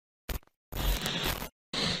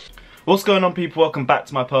What's going on, people? Welcome back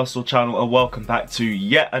to my personal channel and welcome back to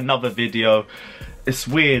yet another video. It's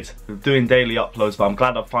weird doing daily uploads, but I'm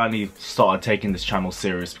glad I finally started taking this channel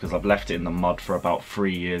serious because I've left it in the mud for about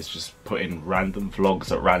 3 years, just putting random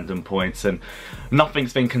vlogs at random points and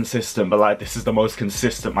nothing's been consistent. But like, this is the most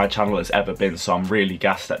consistent my channel has ever been, so I'm really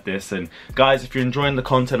gassed at this. And guys, if you're enjoying the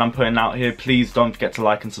content I'm putting out here, please don't forget to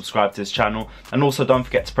like and subscribe to this channel, and also don't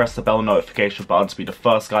forget to press the bell notification button to be the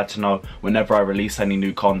first guy to know whenever I release any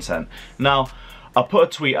new content. Now, I put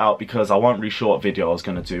a tweet out because I wasn't really sure what video I was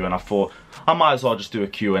going to do, and I thought I might as well just do a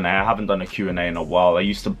Q&A. I haven't done a Q&A in a while. I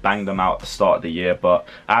used to bang them out at the start of the year, but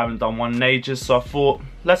I haven't done one in ages, so I thought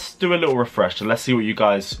let's do a little refresher. Let's see what you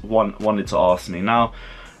guys wanted to ask me. Now,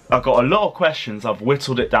 I've got a lot of questions. I've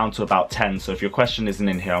whittled it down to about 10, so if your question isn't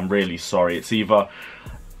in here, I'm really sorry. It's either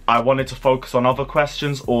I wanted to focus on other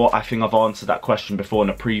questions, or I think I've answered that question before in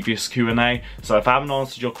a previous Q&A. So if I haven't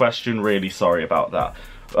answered your question, really sorry about that.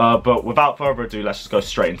 But without further ado, let's just go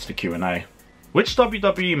straight into the Q&A. Which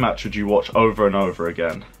WWE match would you watch over and over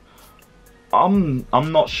again? I'm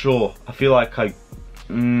not sure. I feel like I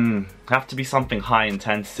have to be something high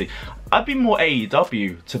intensity. I'd be more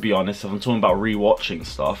AEW, to be honest, if I'm talking about rewatching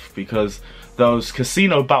stuff, because those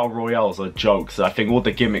casino battle royales are jokes. I think all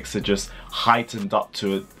the gimmicks are just heightened up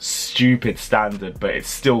to a stupid standard, but it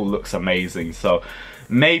still looks amazing. So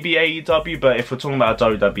maybe AEW, but if we're talking about a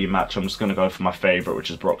WWE match, I'm just going to go for my favourite,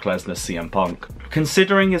 which is Brock Lesnar CM Punk.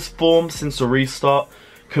 Considering his form since the restart,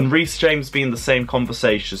 can Reece James be in the same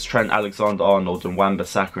conversation as Trent Alexander-Arnold and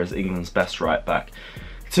Wan-Bissaka as England's best right back?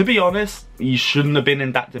 To be honest, he shouldn't have been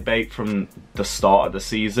in that debate from the start of the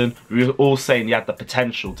season. We were all saying he had the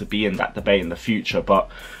potential to be in that debate in the future, but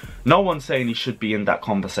no one's saying he should be in that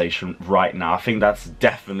conversation right now. I think that's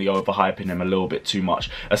definitely overhyping him a little bit too much,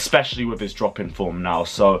 especially with his drop in form now.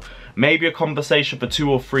 So maybe a conversation for 2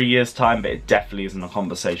 or 3 years time, but it definitely isn't a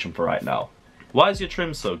conversation for right now. Why is your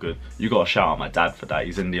trim so good? You gotta shout out my dad for that.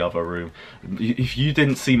 He's in the other room. If you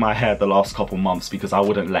didn't see my hair the last couple months, because I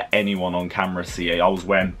wouldn't let anyone on camera see it, I was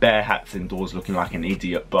wearing bare hats indoors looking like an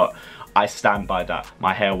idiot, but I stand by that.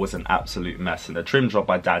 My hair was an absolute mess, and the trim job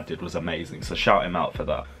my dad did was amazing, so shout him out for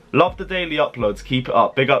that. Love the daily uploads, keep it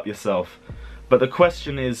up, big up yourself. But the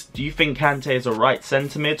question is, do you think Kante is a right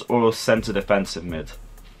centre mid or a centre defensive mid?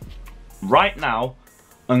 Right now,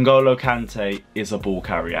 N'Golo Kante is a ball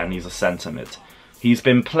carrier and he's a centre mid. He's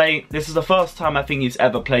been playing, this is the first time I think he's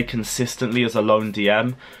ever played consistently as a lone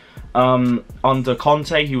DM. Under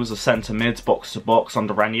Conte, he was a centre mid, box to box.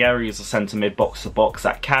 Under Ranieri, he was a centre mid, box to box.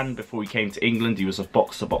 At Cannes, before he came to England, he was a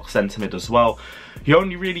box to box centre mid as well. He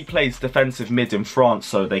only really plays defensive mid in France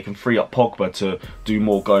so they can free up Pogba to do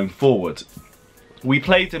more going forward. We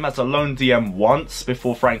played him as a lone DM once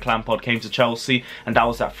before Frank Lampard came to Chelsea, and that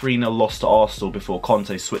was that 3-0 loss to Arsenal before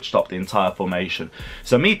Conte switched up the entire formation.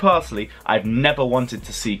 So me personally, I've never wanted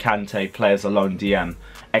to see Kante play as a lone DM,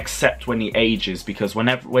 except when he ages, because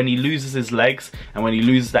when he loses his legs and when he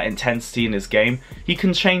loses that intensity in his game, he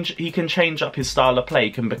can change up his style of play.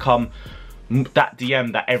 He can become that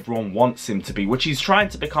DM that everyone wants him to be, which he's trying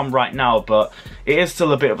to become right now, but it is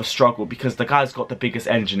still a bit of a struggle because the guy's got the biggest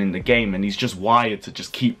engine in the game and he's just wired to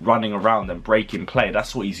just keep running around and breaking play.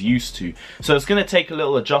 That's what he's used to. So it's going to take a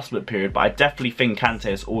little adjustment period, but I definitely think Kante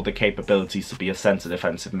has all the capabilities to be a centre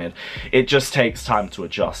defensive mid. It just takes time to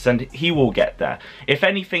adjust, and he will get there. If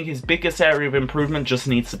anything, his biggest area of improvement just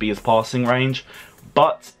needs to be his passing range,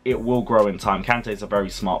 but it will grow in time. Kante is a very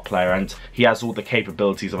smart player and he has all the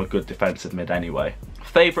capabilities of a good defensive mid anyway.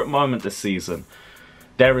 Favourite moment this season?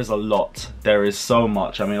 There is a lot. There is so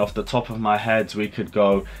much. I mean, off the top of my head, we could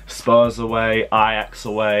go Spurs away, Ajax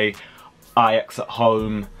at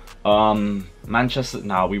home, Manchester.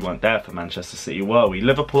 No, we weren't there for Manchester City, were we?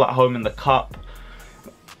 Liverpool at home in the Cup.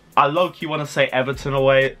 I low-key want to say Everton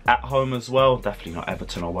away at home as well. Definitely not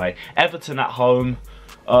Everton away. Everton at home.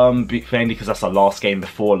 Mainly because that's the last game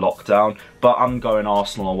before lockdown, but I'm going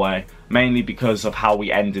Arsenal away, mainly because of how we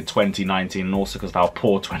ended 2019 and also because of how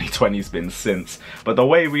poor 2020's been since. But the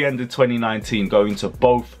way we ended 2019, going to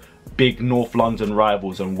both big North London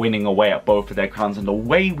rivals and winning away at both of their grounds, and the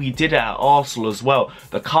way we did it at Arsenal as well,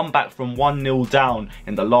 the comeback from 1-0 down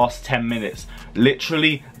in the last 10 minutes,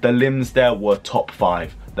 literally the limbs there were top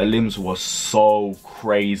 5. The limbs were so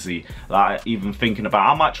crazy. Like, even thinking about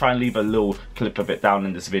it, I might try and leave a little clip of it down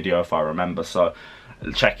in this video if I remember, so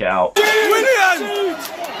check it out. William!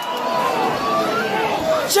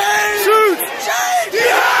 Shoot! Shoot! Shoot!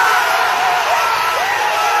 Yeah!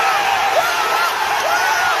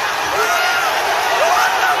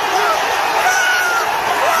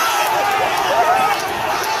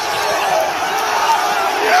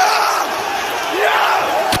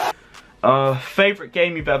 Favourite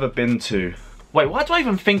game you've ever been to? Wait, why do I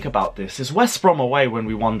even think about this? It's West Brom away when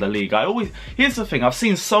we won the league. Here's the thing, I've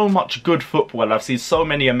seen so much good football and I've seen so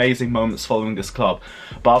many amazing moments following this club,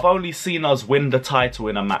 but I've only seen us win the title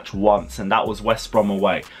in a match once, and that was West Brom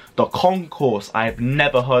away. The concourse, I have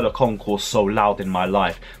never heard a concourse so loud in my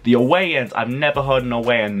life. The away end, I've never heard an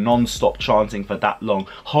away end non-stop chanting for that long,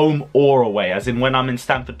 home or away, as in when I'm in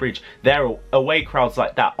Stamford Bridge, their away crowds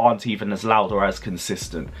like that aren't even as loud or as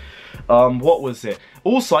consistent. What was it?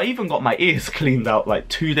 Also, I even got my ears cleaned out like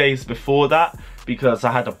 2 days before that because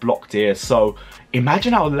I had a blocked ear. So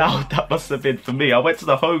imagine how loud that must have been for me. I went to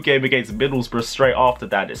the home game against Middlesbrough straight after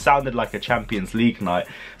that. It sounded like a Champions League night.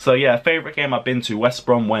 So yeah, favourite game I've been to, West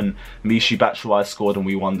Brom, when Michy Batshuayi scored and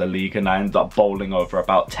we won the league, and I ended up bowling over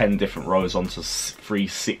about 10 different rows onto 3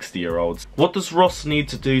 60-year-olds. What does Ross need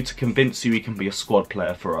to do to convince you he can be a squad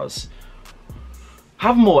player for us?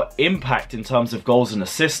 Have more impact in terms of goals and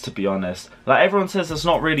assists, to be honest. Like, everyone says it's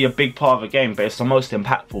not really a big part of a game, but it's the most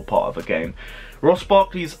impactful part of a game. Ross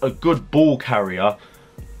Barkley's a good ball carrier,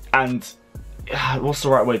 and what's the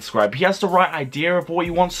right way to describe? He has the right idea of what he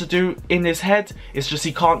wants to do in his head. It's just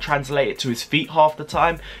he can't translate it to his feet half the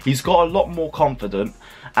time. He's got a lot more confidence,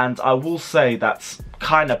 and I will say that's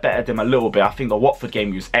kind of bettered him a little bit. I think the Watford game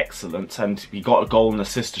he was excellent, and he got a goal and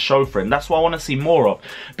assist to show for him. That's what I want to see more of,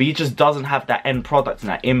 but he just doesn't have that end product and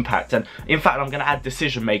that impact. And in fact, I'm going to add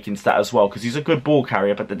decision making to that as well, because he's a good ball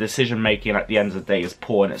carrier, but the decision making at the end of the day is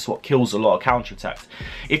poor, and it's what kills a lot of counter attacks.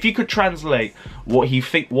 If you could translate what he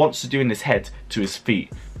wants to do in his head to his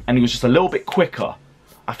feet, and he was just a little bit quicker,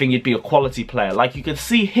 I think he'd be a quality player. Like, you can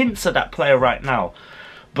see hints of that player right now,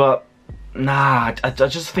 but nah, I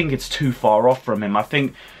just think it's too far off from him. I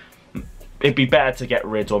think it'd be better to get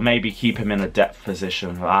rid, or maybe keep him in a depth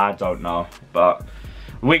position. I don't know, but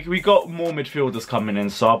we got more midfielders coming in,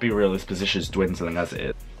 so I'll be real, this position's dwindling as it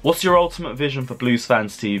is. What's your ultimate vision for Blues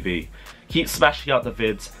Fans TV? Keep smashing out the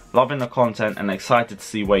vids, loving the content, and excited to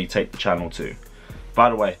see where you take the channel to. By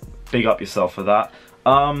the way, big up yourself for that.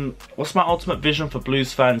 What's my ultimate vision for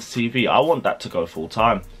Blues Fans TV? I want that to go full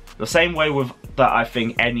time. The same way with that, I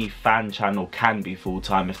think any fan channel can be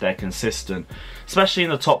full-time if they're consistent, especially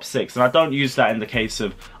in the top 6. And I don't use that in the case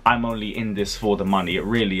of I'm only in this for the money. It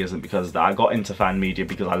really isn't, because of that. I got into fan media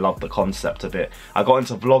because I love the concept of it. I got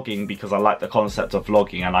into vlogging because I like the concept of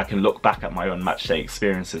vlogging, and I can look back at my own matchday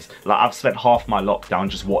experiences. Like, I've spent half my lockdown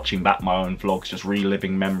just watching back my own vlogs, just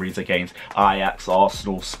reliving memories against Ajax,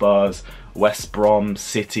 Arsenal, Spurs, West Brom,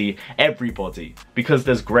 City, everybody, because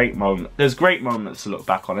there's great moments to look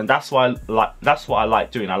back on, and that's what I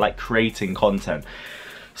like doing. I like creating content.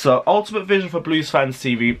 So ultimate vision for Blues Fans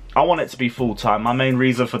TV, I want it to be full-time. My main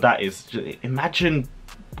reason for that is, imagine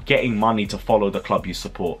getting money to follow the club you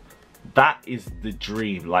support. That is the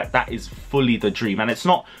dream. Like, that is fully the dream, and it's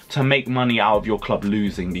not to make money out of your club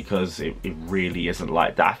losing, because it really isn't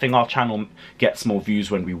like that. I think our channel gets more views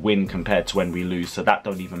when we win compared to when we lose, so that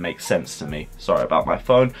don't even make sense to me. Sorry about my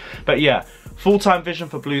phone. But yeah, full-time vision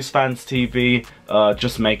for Blues Fans TV,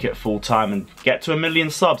 just make it full-time and get to 1 million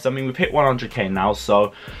subs. I mean, we've hit 100k now,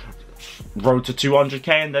 so road to 200k,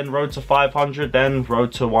 and then road to 500, then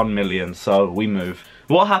road to 1 million, so we move.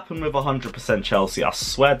 What happened with 100% Chelsea? I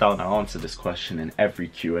swear down I answer this question in every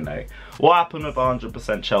Q&A. What happened with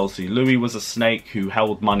 100% Chelsea? Louis was a snake who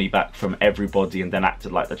held money back from everybody and then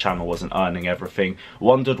acted like the channel wasn't earning everything.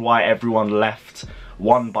 Wondered why everyone left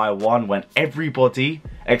one by one, when everybody,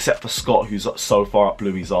 except for Scott, who's so far up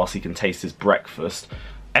Louis' arse he can taste his breakfast,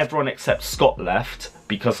 everyone except Scott left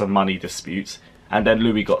because of money disputes, and then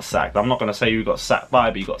Louis got sacked. I'm not going to say who got sacked by,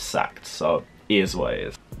 but he got sacked, so it is what it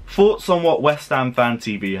is. Thoughts on what West Ham Fan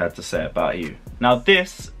TV had to say about you? Now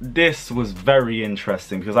this was very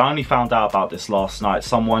interesting, because I only found out about this last night.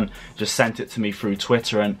 Someone just sent it to me through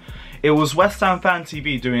Twitter, and it was West Ham Fan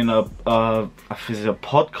TV doing a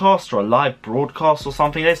podcast or a live broadcast or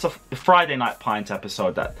something. It's a Friday Night Pint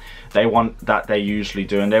episode that they usually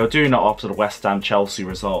do, and they were doing it after the West Ham Chelsea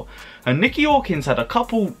result. And Nicky Hawkins had a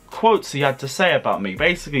couple quotes he had to say about me.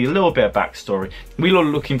 Basically, a little bit of backstory. We were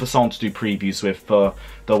looking for someone to do previews with for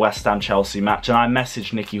the West Ham Chelsea match, and I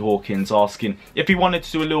messaged Nicky Hawkins asking if he wanted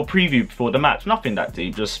to do a little preview before the match. Nothing that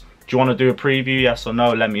deep, just, do you want to do a preview, yes or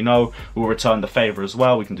no? Let me know. We'll return the favour as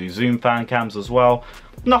well. We can do Zoom fan cams as well.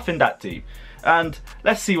 Nothing that deep. And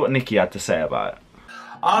let's see what Nicky had to say about it.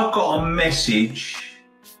 I got a message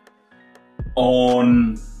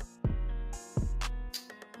on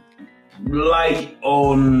late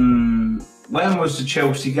on, when was the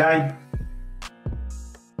Chelsea game?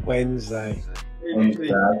 Wednesday.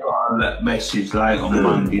 I got a message late on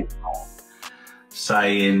Monday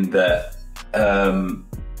saying that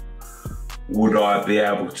would I be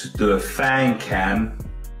able to do a fan cam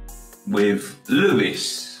with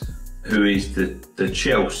Lewis, who is the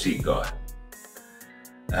Chelsea guy,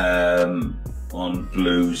 on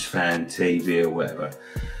Blues Fan TV or whatever.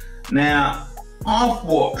 Now, I've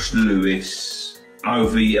watched Lewis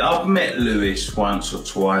I've met Lewis once or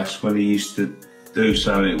twice when he used to do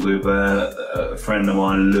something with a friend of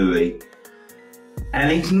mine, Louis.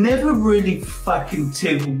 And he's never really fucking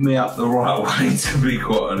tickled me up the right way, to be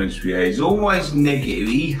quite honest with you. He's always negative.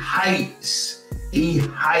 He hates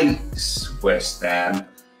West Ham.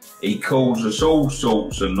 He calls us all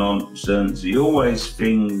sorts of nonsense. He always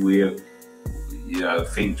thinks we're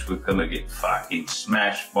gonna get fucking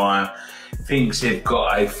smashed by him. Thinks they've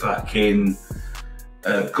got a fucking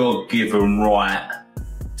God-given right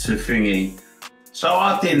to thingy. So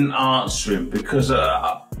I didn't answer him because,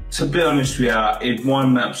 to be honest with you, it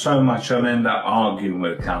wound me up so much I'd end up arguing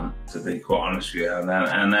with a cunt, to be quite honest with you,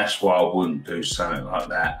 and that's why I wouldn't do something like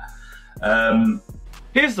that.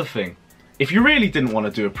 Here's the thing. If you really didn't want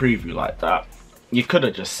to do a preview like that, you could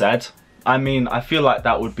have just said. I mean, I feel like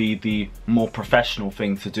that would be the more professional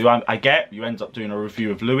thing to do. I get you end up doing a review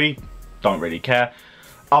of Louis, don't really care.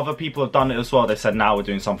 Other people have done it as well. They said, now we're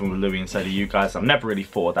doing something with Louis instead of you guys. I've never really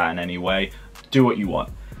thought of that in any way. Do what you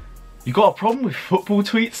want. You got a problem with football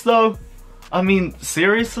tweets though? I mean,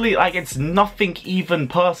 seriously? Like, it's nothing even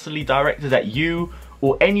personally directed at you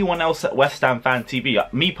or anyone else at West Ham Fan TV.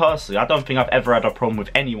 Me personally, I don't think I've ever had a problem with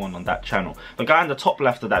anyone on that channel. The guy in the top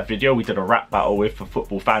left of that video, we did a rap battle with for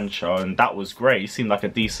Football Fan Show, and that was great. He seemed like a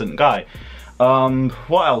decent guy.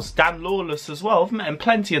 What else? Dan Lawless as well. I've met him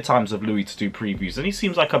plenty of times with Louis to do previews, and he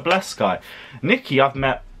seems like a blessed guy. Nicky, I've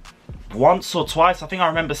met once or twice. I think I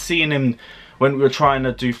remember seeing him when we were trying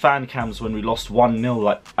to do fan cams when we lost 1-0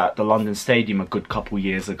 like at the London Stadium a good couple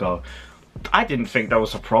years ago. I didn't think that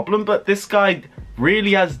was a problem, but this guy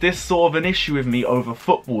really has this sort of an issue with me over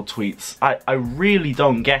football tweets. I really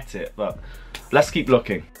don't get it, but let's keep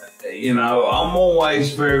looking. You know, I'm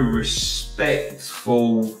always very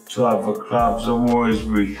respectful to other clubs. I'm always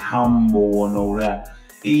very humble and all that.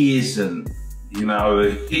 He isn't. You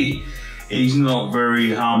know, he's not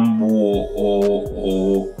very humble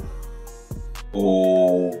or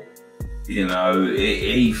you know,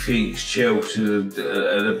 he thinks Chelsea are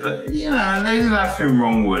the, you know, there's nothing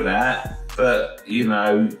wrong with that. But, you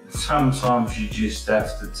know, sometimes you just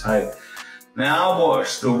have to take. Now I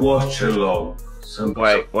watched the watch along.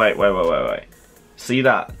 Wait. See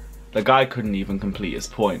that? The guy couldn't even complete his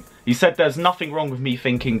point. He said there's nothing wrong with me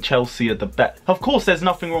thinking Chelsea are the best. Of course there's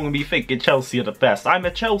nothing wrong with me thinking Chelsea are the best. I'm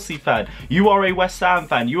a Chelsea fan. You are a West Ham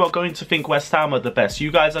fan. You are going to think West Ham are the best.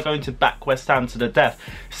 You guys are going to back West Ham to the death.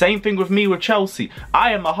 Same thing with me with Chelsea.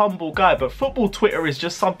 I am a humble guy, but football Twitter is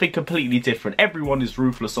just something completely different. Everyone is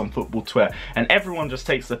ruthless on football Twitter, and everyone just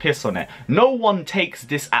takes the piss on it. No one takes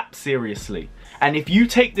this app seriously. And if you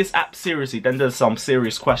take this app seriously, then there's some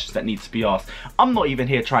serious questions that need to be asked. I'm not even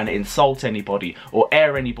here trying to insult anybody or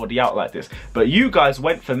air anybody out like this. But you guys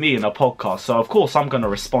went for me in a podcast, so of course I'm going to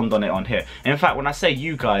respond on it on here. In fact, when I say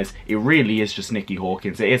you guys, it really is just Nicky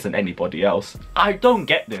Hawkins. It isn't anybody else. I don't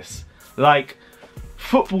get this. Like,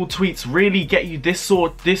 football tweets really get you this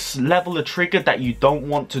level of trigger that you don't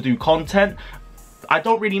want to do content. I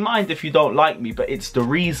don't really mind if you don't like me, but it's the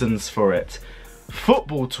reasons for it.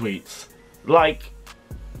 Football tweets. Like,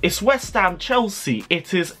 it's West Ham Chelsea.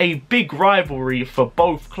 It is a big rivalry for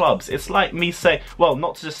both clubs. It's like me saying, well,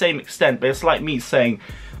 not to the same extent, but it's like me saying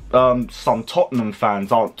some Tottenham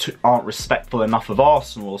fans aren't respectful enough of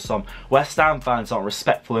Arsenal, or some West Ham fans aren't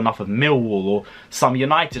respectful enough of Millwall, or some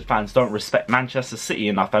United fans don't respect Manchester City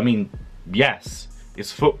enough. I mean, yes,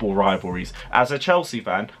 it's football rivalries. As a Chelsea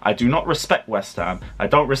fan, I do not respect West Ham. I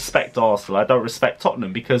don't respect Arsenal. I don't respect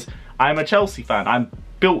Tottenham because I'm a Chelsea fan. I'm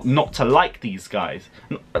built not to like these guys.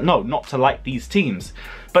 No, not to like these teams.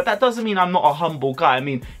 But that doesn't mean I'm not a humble guy. I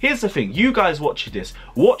mean, here's the thing. You guys watching this,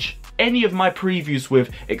 watch any of my previews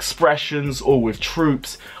with Expressions or with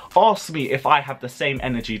Troops. Ask me if I have the same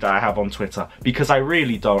energy that I have on Twitter, because I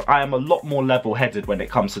really don't. I am a lot more level-headed when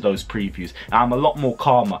it comes to those previews. I'm a lot more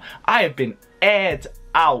calmer. I have been aired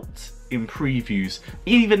out in previews,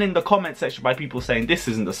 even in the comment section, by people saying this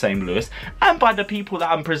isn't the same Lewis, and by the people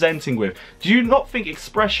that I'm presenting with. Do you not think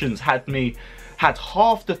Expressions had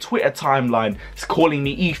half the Twitter timeline calling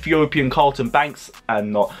me Ethiopian Carlton Banks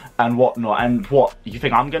and whatnot? And what, you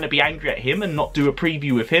think I'm gonna be angry at him and not do a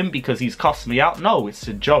preview with him because he's cussed me out? No, it's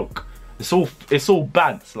a joke. It's all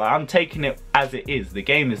bants. Like, I'm taking it as it is. The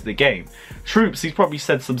game is the game. Troops, he's probably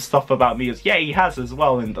said some stuff about me as, yeah, he has as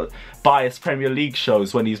well in the biased Premier League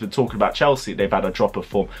shows when he's been talking about Chelsea. They've had a drop of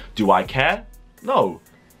form. Do I care? No.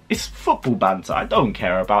 It's football banter. I don't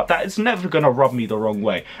care about that. It's never going to rub me the wrong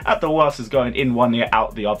way. At the worst, it's going in one ear,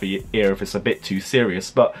 out the other ear if it's a bit too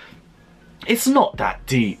serious. But it's not that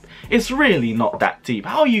deep. It's really not that deep.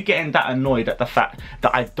 How are you getting that annoyed at the fact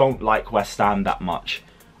that I don't like West Ham that much?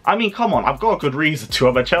 I mean, come on, I've got a good reason to.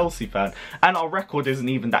 I'm a Chelsea fan. And our record isn't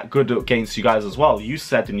even that good against you guys as well. You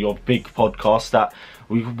said in your big podcast that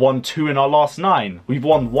we've won 2 in our last 9. We've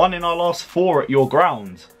won 1 in our last 4 at your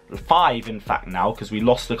ground. 5, in fact, now, because we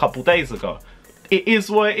lost a couple days ago. It is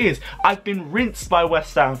what it is. I've been rinsed by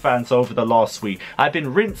West Ham fans over the last week. I've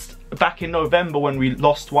been rinsed back in November when we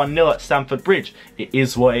lost 1-0 at Stamford Bridge. It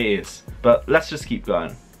is what it is. But let's just keep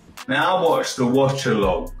going. Now I watched the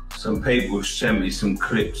watch-along. Some people sent me some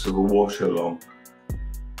clips of a watch-along.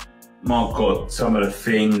 My God, some of the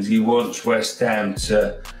things. He wants West Ham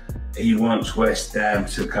to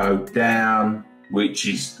go down, which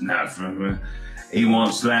is nothing. He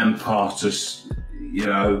wants Lampard to, you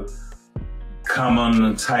know, come on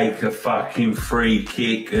and take a fucking free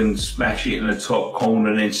kick and smash it in the top corner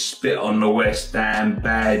and then spit on the West Ham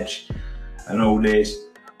badge and all this.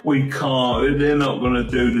 We can't, they're not going to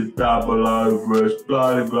do the double over us,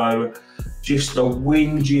 blah, blah, blah. Just a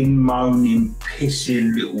whinging, moaning,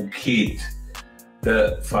 pissing little kid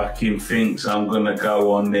that fucking thinks I'm going to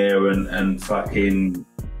go on there and fucking,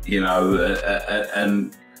 you know,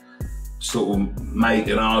 and sort of make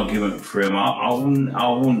an argument for him. I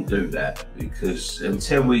wouldn't do that, because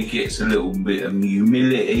until he gets a little bit of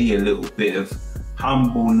humility, a little bit of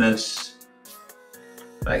humbleness,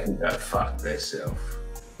 they can go fuck themselves.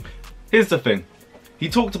 Here's the thing. He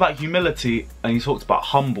talked about humility and he talked about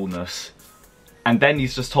humbleness, and then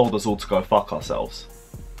he's just told us all to go fuck ourselves.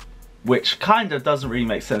 Which kind of doesn't really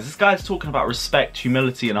make sense. This guy's talking about respect,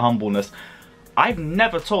 humility and humbleness. I've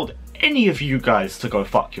never told any of you guys to go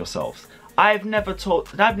fuck yourselves. I've never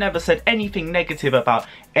said anything negative about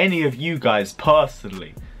any of you guys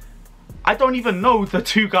personally. I don't even know the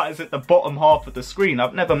 2 guys at the bottom half of the screen.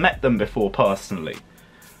 I've never met them before personally.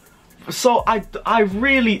 So I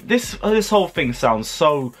really, this whole thing sounds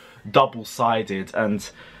so double-sided, and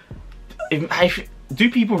do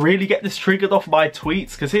people really get this triggered off my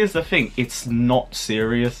tweets? Because here's the thing, it's not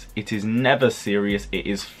serious. It is never serious. It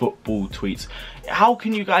is football tweets. How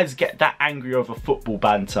can you guys get that angry over football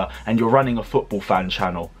banter and you're running a football fan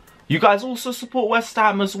channel? You guys also support West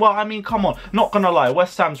Ham as well. I mean, come on, not gonna lie,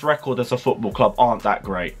 West Ham's record as a football club aren't that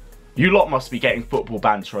great. You lot must be getting football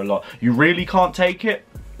banter a lot. You really can't take it?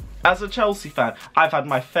 As a Chelsea fan, I've had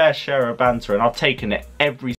my fair share of banter and I've taken it every